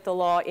violate the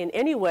law in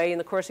any way in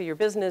the course of your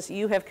business,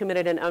 you have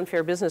committed an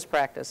unfair business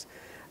practice.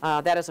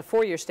 That is a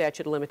 4-year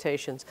statute of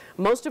limitations.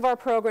 Most of our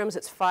programs,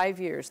 it's 5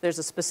 years. There's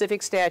a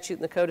specific statute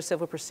in the Code of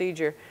Civil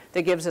Procedure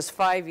that gives us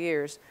 5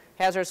 years.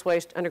 Hazardous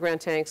waste,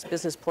 underground tanks,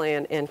 business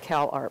plan, and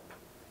CalARP.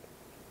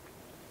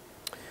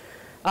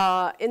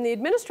 In the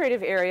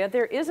administrative area,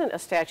 there isn't a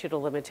statute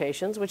of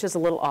limitations, which is a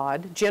little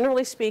odd.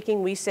 Generally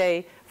speaking, we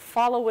say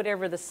follow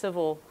whatever the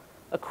civil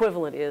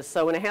equivalent is.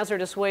 So in a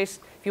hazardous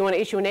waste, if you want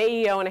to issue an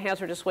AEO in a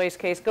hazardous waste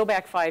case, go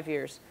back 5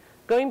 years.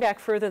 Going back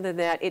further than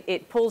that,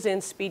 it pulls in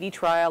speedy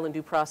trial and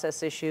due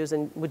process issues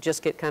and would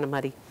just get kind of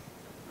muddy.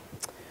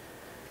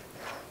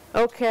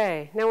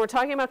 Okay, now we're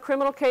talking about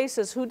criminal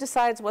cases. Who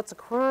decides what's a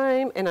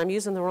crime? And I'm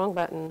using the wrong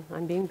button.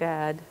 I'm being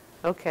bad.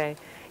 Okay,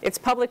 it's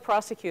public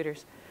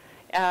prosecutors.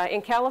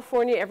 In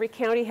California, every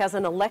county has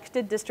an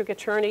elected district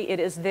attorney. It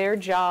is their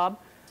job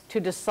to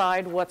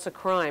decide what's a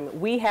crime.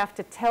 We have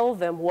to tell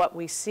them what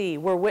we see.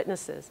 We're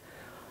witnesses.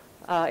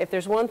 If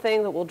there's one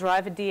thing that will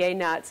drive a DA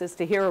nuts is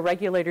to hear a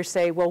regulator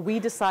say, well, we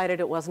decided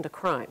it wasn't a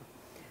crime.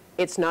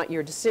 It's not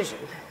your decision.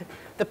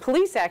 The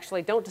police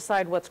actually don't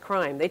decide what's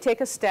crime. They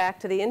take a stack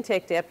to the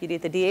intake deputy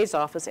at the DA's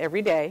office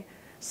every day.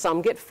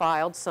 Some get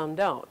filed, some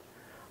don't.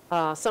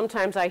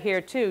 Sometimes I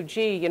hear too,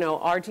 gee, you know,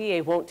 our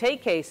DA won't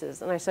take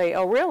cases. And I say,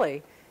 oh,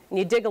 really? And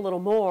you dig a little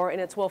more, and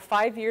it's, well,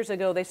 5 years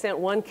ago they sent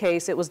one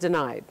case, it was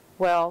denied.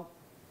 Well,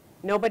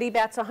 nobody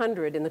bats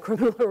 100 in the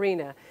criminal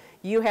arena.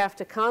 You have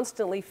to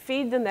constantly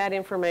feed them that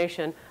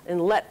information and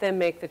let them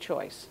make the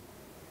choice.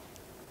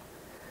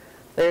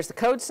 There's the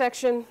code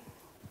section.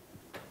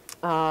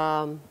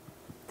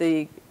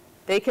 They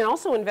can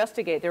also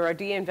investigate. There are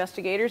DA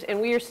investigators, and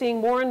we are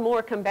seeing more and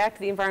more come back to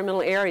the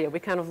environmental area. We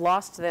kind of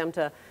lost them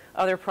to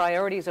other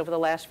priorities over the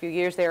last few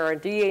years. There are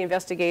DA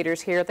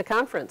investigators here at the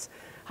conference.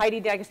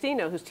 Heidi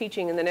D'Agostino, who's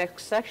teaching in the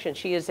next section,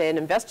 she is an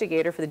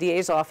investigator for the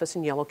DA's office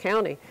in Yolo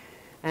County.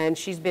 And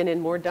she's been in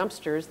more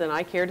dumpsters than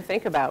I care to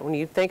think about. When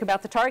you think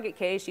about the Target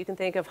case, you can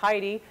think of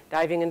Heidi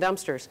diving in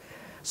dumpsters.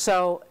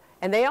 So,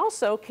 and they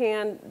also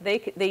can,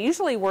 they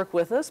usually work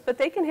with us, but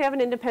they can have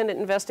an independent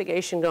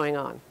investigation going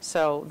on.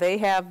 So they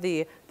have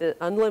the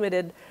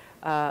unlimited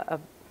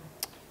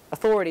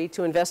authority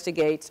to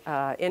investigate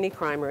any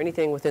crime or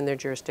anything within their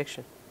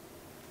jurisdiction.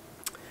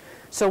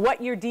 So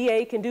what your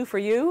DA can do for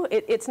you,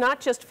 it's not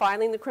just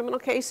filing the criminal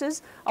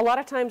cases. A lot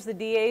of times the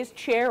DA's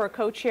chair or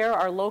co-chair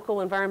are local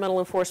environmental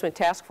enforcement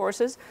task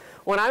forces.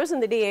 When I was in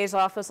the DA's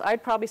office,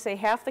 I'd probably say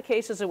half the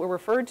cases that were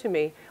referred to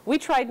me, we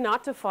tried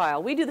not to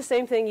file. We do the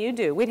same thing you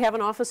do. We'd have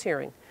an office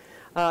hearing.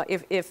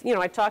 If you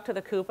know, I talk to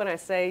the CUPA and I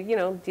say, you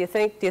know, do you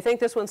think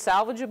this one's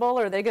salvageable,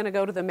 or are they going to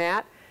go to the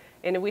mat?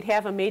 And we'd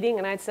have a meeting,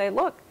 and I'd say,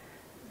 look,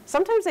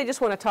 sometimes they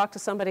just want to talk to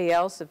somebody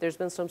else if there's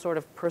been some sort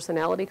of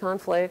personality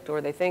conflict, or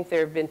they think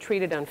they've been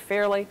treated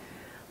unfairly.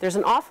 There's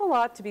an awful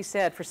lot to be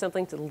said for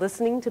something to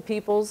listening to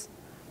people's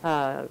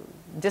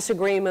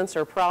disagreements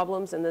or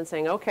problems, and then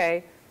saying,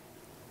 okay,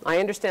 I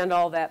understand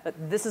all that, but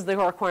this is the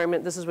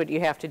requirement, this is what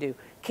you have to do.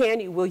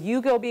 Will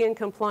you go be in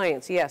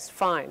compliance? Yes,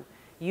 fine.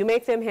 You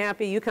make them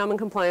happy, you come in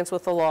compliance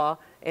with the law,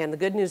 and the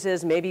good news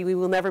is maybe we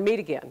will never meet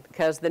again,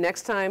 because the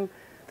next time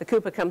the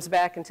CUPA comes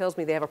back and tells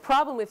me they have a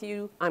problem with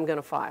you, I'm going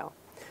to file.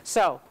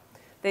 So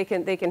they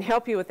can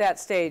help you at that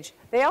stage.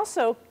 They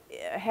also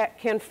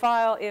can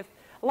file if,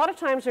 a lot of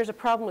times there's a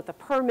problem with the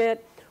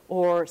permit,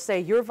 or say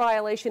your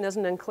violation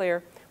isn't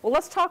unclear. Well,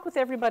 let's talk with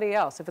everybody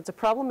else. If it's a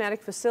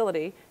problematic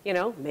facility, you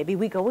know, maybe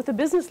we go with a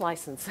business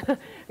license.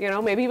 You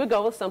know, maybe we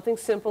go with something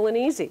simple and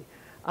easy.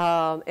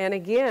 And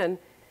again,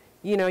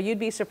 you know, you'd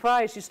be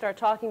surprised. You start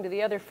talking to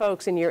the other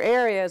folks in your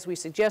area, as we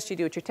suggest you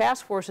do at your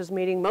task forces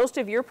meeting. Most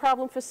of your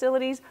problem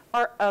facilities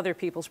are other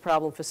people's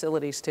problem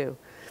facilities too.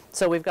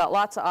 So we've got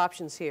lots of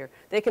options here.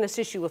 They can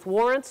assist you with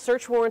warrants,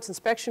 search warrants,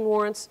 inspection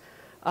warrants.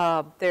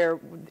 They're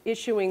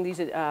issuing these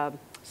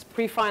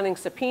pre-filing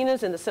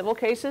subpoenas in the civil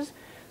cases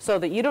so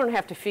that you don't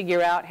have to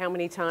figure out how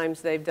many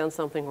times they've done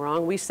something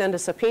wrong. We send a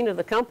subpoena to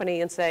the company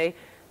and say,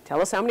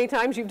 tell us how many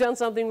times you've done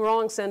something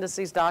wrong, send us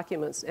these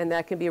documents. And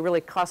that can be a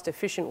really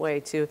cost-efficient way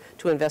to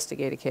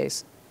investigate a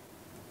case.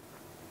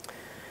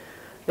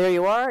 There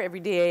you are. Every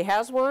DA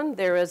has one.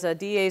 There is a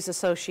DA's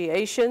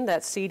association,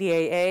 that's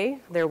CDAA.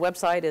 Their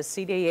website is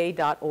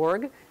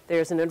cdaa.org.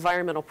 There's an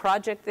environmental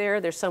project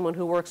there. There's someone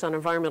who works on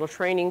environmental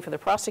training for the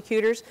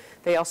prosecutors.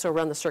 They also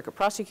run the Circuit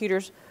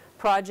Prosecutors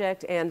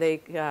Project, and they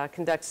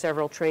conduct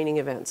several training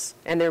events.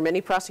 And there are many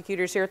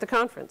prosecutors here at the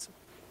conference.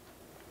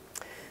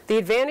 The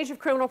advantage of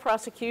criminal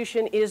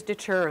prosecution is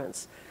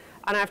deterrence.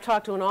 And I've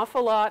talked to an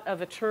awful lot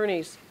of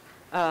attorneys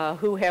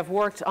who have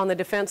worked on the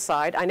defense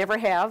side. I never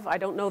have. I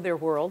don't know their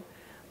world.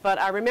 But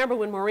I remember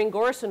when Maureen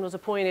Gorson was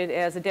appointed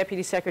as the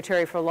Deputy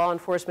Secretary for Law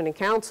Enforcement and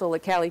Counsel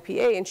at Cali, PA,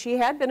 and she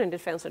had been a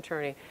defense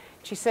attorney.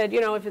 She said, you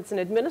know, if it's an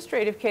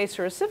administrative case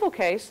or a civil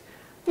case,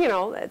 you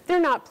know, they're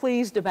not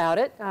pleased about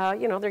it.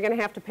 You know, they're going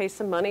to have to pay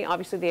some money.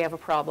 Obviously, they have a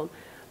problem.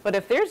 But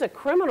if there's a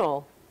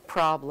criminal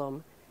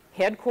problem,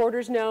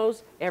 headquarters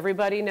knows,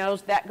 everybody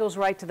knows, that goes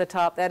right to the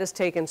top. That is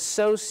taken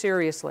so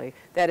seriously.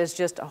 That is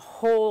just a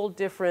whole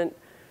different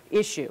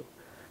issue.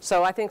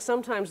 So I think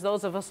sometimes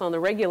those of us on the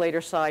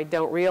regulator side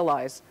don't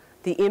realize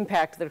the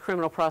impact that a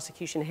criminal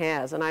prosecution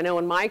has. And I know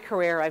in my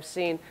career I've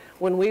seen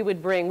when we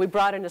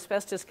brought an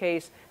asbestos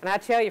case, and I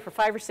tell you, for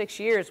 5 or 6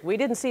 years, we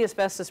didn't see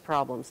asbestos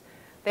problems.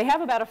 They have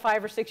about a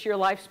 5 or 6 year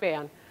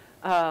lifespan.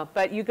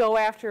 But you go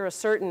after a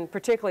certain,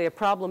 particularly a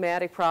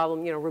problematic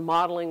problem, you know,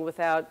 remodeling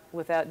without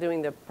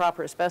doing the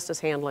proper asbestos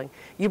handling.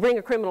 You bring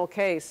a criminal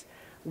case,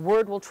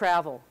 word will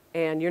travel,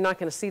 and you're not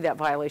going to see that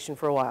violation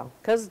for a while,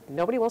 because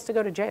nobody wants to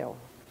go to jail.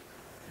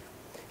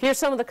 Here's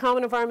some of the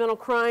common environmental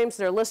crimes.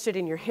 They're listed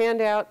in your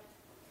handout.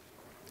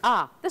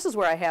 This is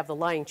where I have the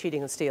lying,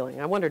 cheating, and stealing.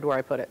 I wondered where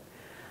I put it.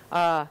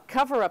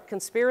 Cover-up,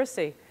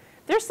 conspiracy.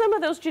 There's some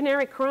of those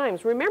generic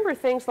crimes. Remember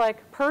things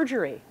like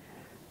perjury.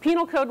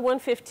 Penal Code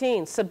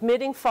 115,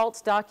 submitting false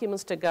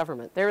documents to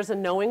government. There is a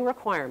knowing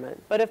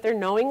requirement, but if they're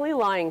knowingly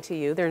lying to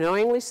you, they're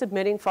knowingly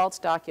submitting false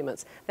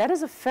documents. That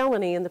is a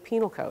felony in the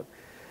Penal Code.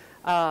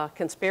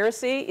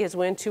 Conspiracy is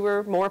when 2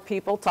 or more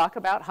people talk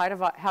about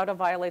how to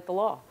violate the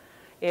law.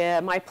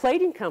 My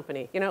plating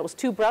company, you know, it was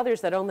 2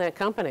 brothers that owned that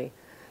company.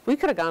 We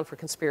could have gone for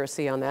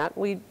conspiracy on that.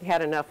 We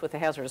had enough with the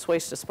hazardous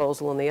waste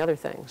disposal and the other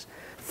things.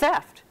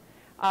 Theft.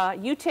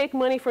 You take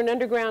money for an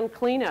underground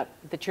cleanup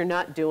that you're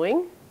not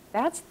doing,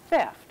 that's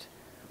theft.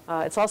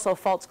 It's also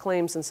false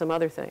claims and some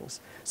other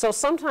things. So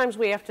sometimes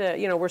we have to,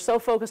 you know, we're so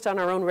focused on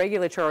our own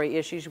regulatory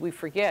issues, we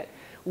forget.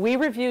 We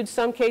reviewed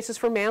some cases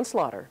for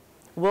manslaughter,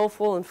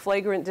 willful and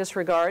flagrant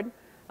disregard,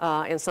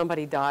 and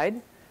somebody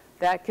died.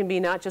 That can be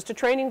not just a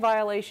training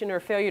violation or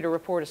failure to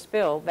report a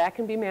spill. That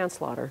can be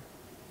manslaughter.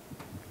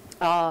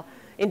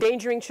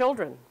 Endangering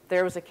children.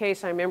 There was a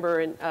case I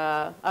remember in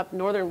up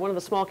northern, one of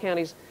the small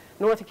counties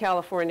north of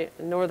California,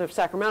 north of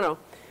Sacramento.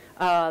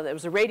 There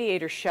was a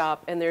radiator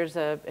shop, and there's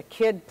a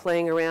kid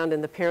playing around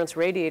in the parents'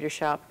 radiator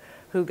shop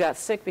who got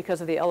sick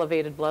because of the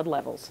elevated blood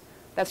levels.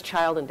 That's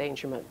child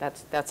endangerment.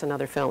 That's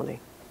another felony.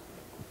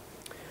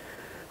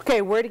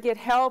 Okay, where to get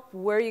help,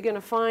 where are you going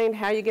to find,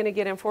 how are you going to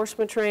get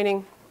enforcement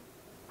training?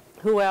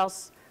 Who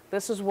else?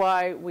 This is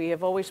why we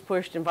have always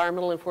pushed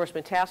environmental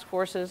enforcement task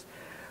forces,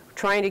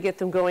 trying to get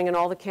them going in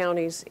all the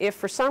counties. If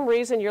for some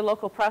reason your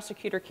local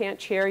prosecutor can't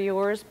chair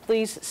yours,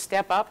 please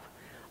step up.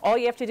 All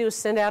you have to do is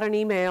send out an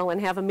email and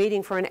have a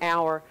meeting for an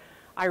hour.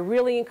 I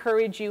really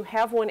encourage you,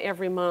 have one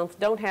every month.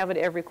 Don't have it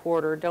every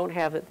quarter. Don't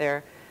have it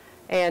there.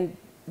 And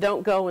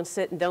don't go and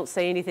sit and don't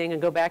say anything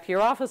and go back to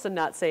your office and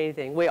not say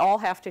anything. We all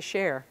have to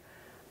share.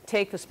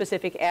 Take the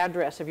specific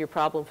address of your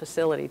problem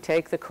facility.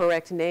 Take the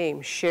correct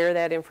name. Share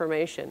that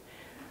information.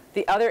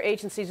 The other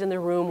agencies in the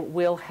room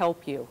will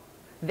help you.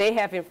 They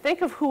have,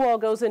 think of who all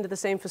goes into the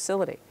same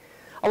facility.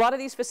 A lot of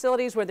these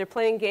facilities where they're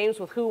playing games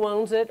with who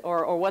owns it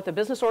or what the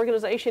business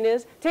organization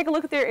is, take a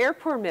look at their air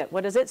permit.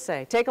 What does it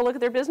say? Take a look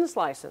at their business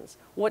license.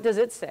 What does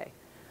it say?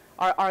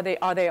 Are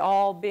they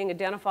all being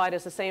identified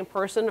as the same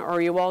person, or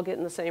are you all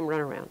getting the same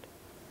runaround?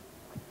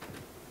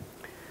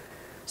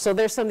 So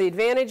there's some of the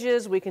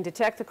advantages. We can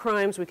detect the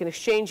crimes. We can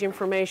exchange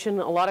information.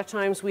 A lot of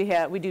times we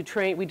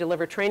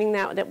deliver training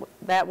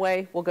that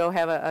way. We'll go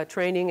have a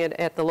training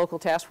at the local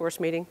task force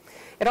meeting.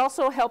 It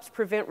also helps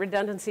prevent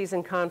redundancies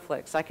and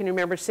conflicts. I can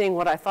remember seeing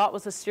what I thought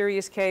was a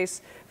serious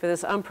case for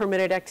this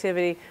unpermitted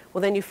activity.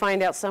 Well, then you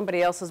find out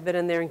somebody else has been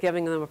in there and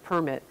giving them a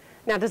permit.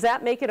 Now, does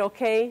that make it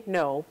okay?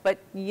 No, but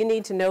you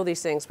need to know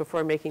these things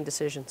before making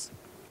decisions.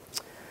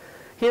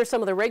 Here are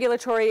some of the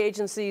regulatory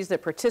agencies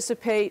that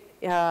participate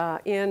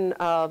in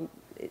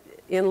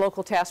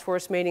local task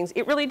force meetings.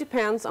 It really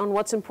depends on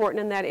what's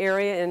important in that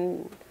area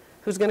and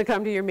who's going to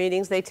come to your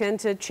meetings. They tend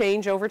to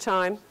change over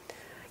time.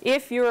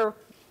 If you're a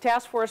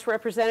task force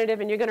representative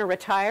and you're going to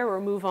retire or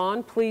move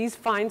on, please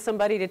find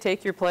somebody to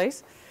take your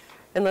place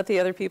and let the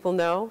other people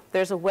know.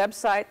 There's a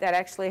website that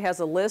actually has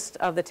a list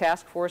of the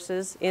task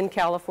forces in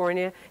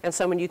California and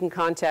someone you can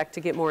contact to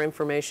get more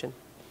information.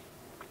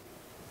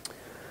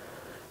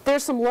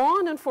 There's some law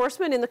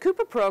enforcement in the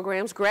CUPA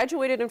programs.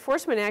 Graduated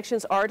enforcement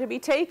actions are to be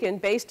taken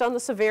based on the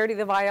severity of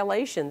the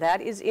violation.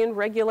 That is in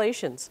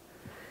regulations.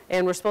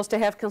 And we're supposed to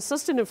have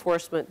consistent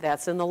enforcement.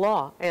 That's in the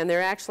law. And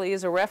there actually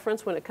is a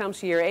reference when it comes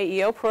to your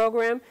AEO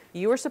program.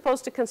 You are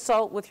supposed to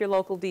consult with your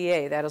local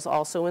DA. That is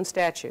also in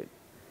statute.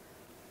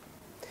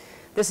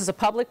 This is a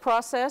public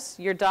process.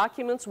 Your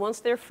documents,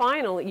 once they're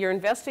final, your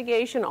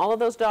investigation, all of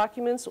those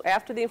documents,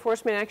 after the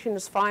enforcement action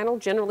is final,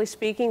 generally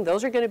speaking,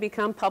 those are going to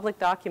become public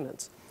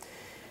documents.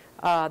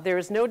 There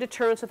is no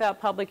deterrence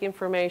without public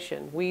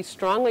information. We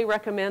strongly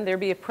recommend there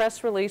be a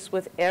press release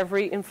with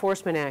every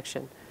enforcement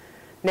action.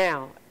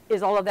 Now,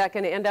 is all of that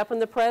going to end up in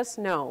the press?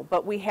 No,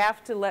 but we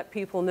have to let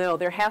people know.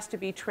 There has to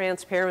be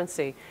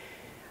transparency.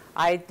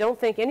 I don't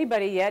think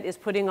anybody yet is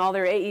putting all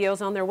their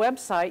AEOs on their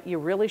website. You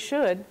really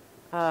should.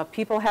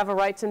 People have a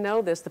right to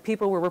know this. The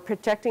people we're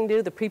protecting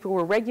do, the people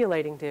we're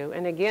regulating do.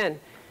 And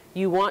again,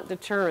 you want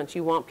deterrence.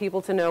 You want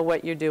people to know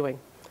what you're doing.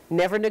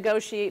 Never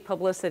negotiate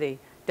publicity.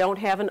 Don't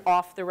have an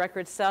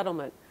off-the-record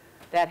settlement.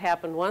 That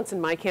happened once in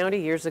my county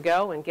years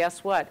ago, and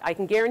guess what? I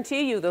can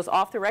guarantee you those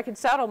off-the-record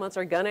settlements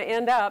are going to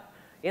end up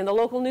in the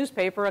local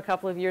newspaper a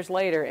couple of years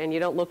later, and you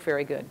don't look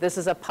very good. This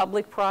is a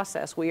public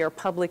process. We are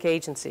public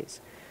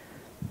agencies.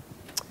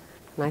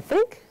 And I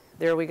think,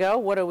 there we go.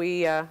 What do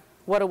we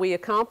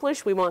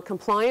accomplish? We want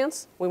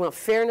compliance, we want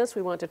fairness,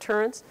 we want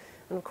deterrence,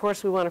 and of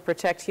course we want to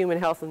protect human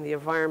health and the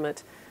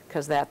environment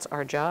because that's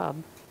our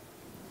job.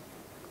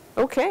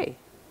 Okay,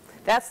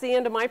 that's the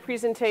end of my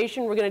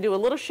presentation. We're going to do a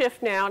little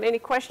shift now. Any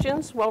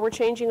questions while we're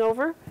changing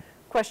over?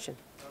 Question?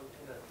 In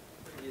the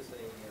previous AEO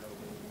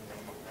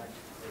meeting,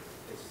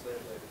 it said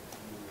that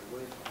you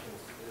would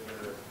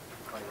consider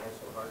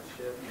financial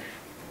hardship,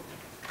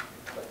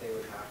 but they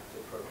would have to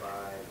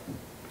provide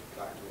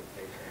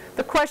documentation.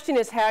 The question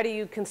is, how do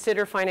you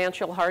consider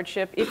financial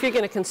hardship? If you're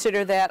going to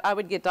consider that, I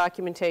would get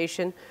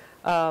documentation.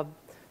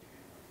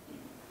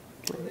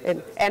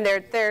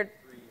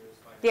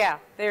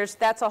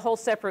 That's a whole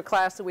separate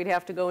class that we'd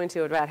have to go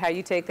into about how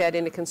you take that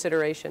into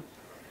consideration.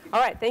 All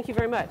right, thank you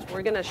very much.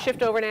 We're going to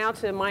shift over now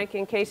to Mike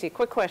and Casey.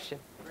 Quick question.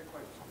 Quick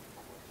question.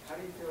 How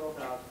do you feel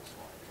about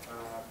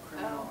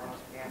criminal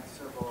and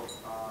civil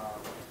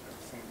at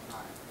the same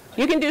time?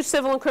 You can do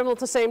civil and criminal at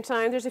the same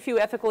time. There's a few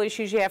ethical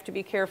issues you have to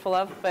be careful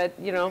of, but,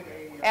 you know,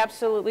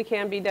 absolutely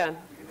can be done.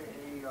 You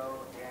can do AEO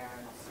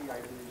and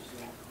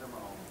CIDs in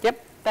criminal.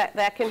 Yep,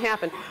 that can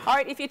happen. All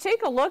right, if you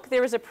take a look,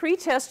 there is a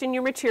pre-test in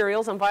your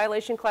materials on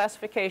violation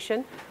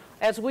classification.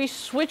 As we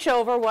switch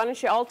over, why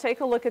don't you all take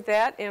a look at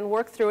that and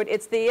work through it.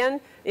 It's the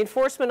end.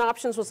 Enforcement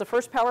options was the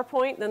first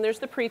PowerPoint, then there's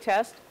the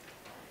pre-test.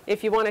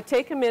 If you want to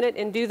take a minute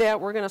and do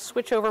that, we're going to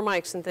switch over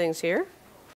mics and things here.